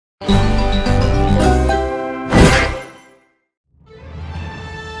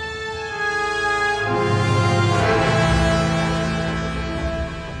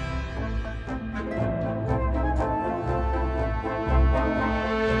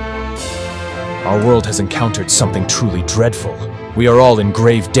Our world has encountered something truly dreadful. We are all in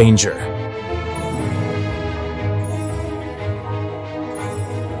grave danger.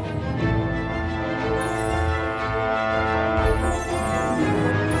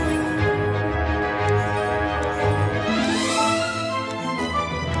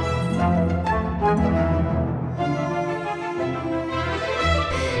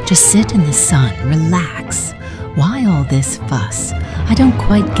 Just sit in the sun, relax. Why all this fuss? I don't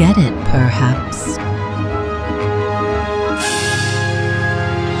quite get it, perhaps.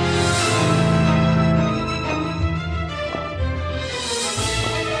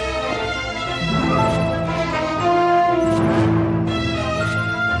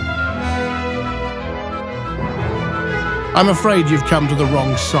 I'm afraid you've come to the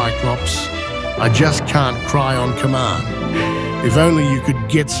wrong Cyclops. I just can't cry on command. If only you could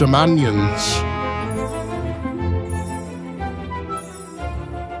get some onions.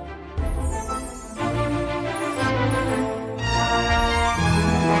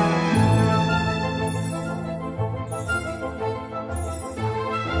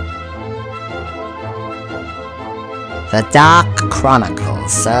 The Dark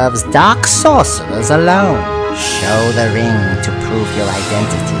Chronicles serves dark sorcerers alone. Show the ring to prove your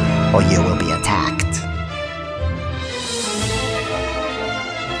identity, or you will be attacked.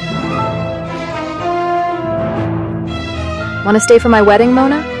 Want to stay for my wedding,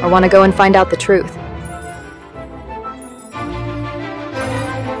 Mona? Or want to go and find out the truth?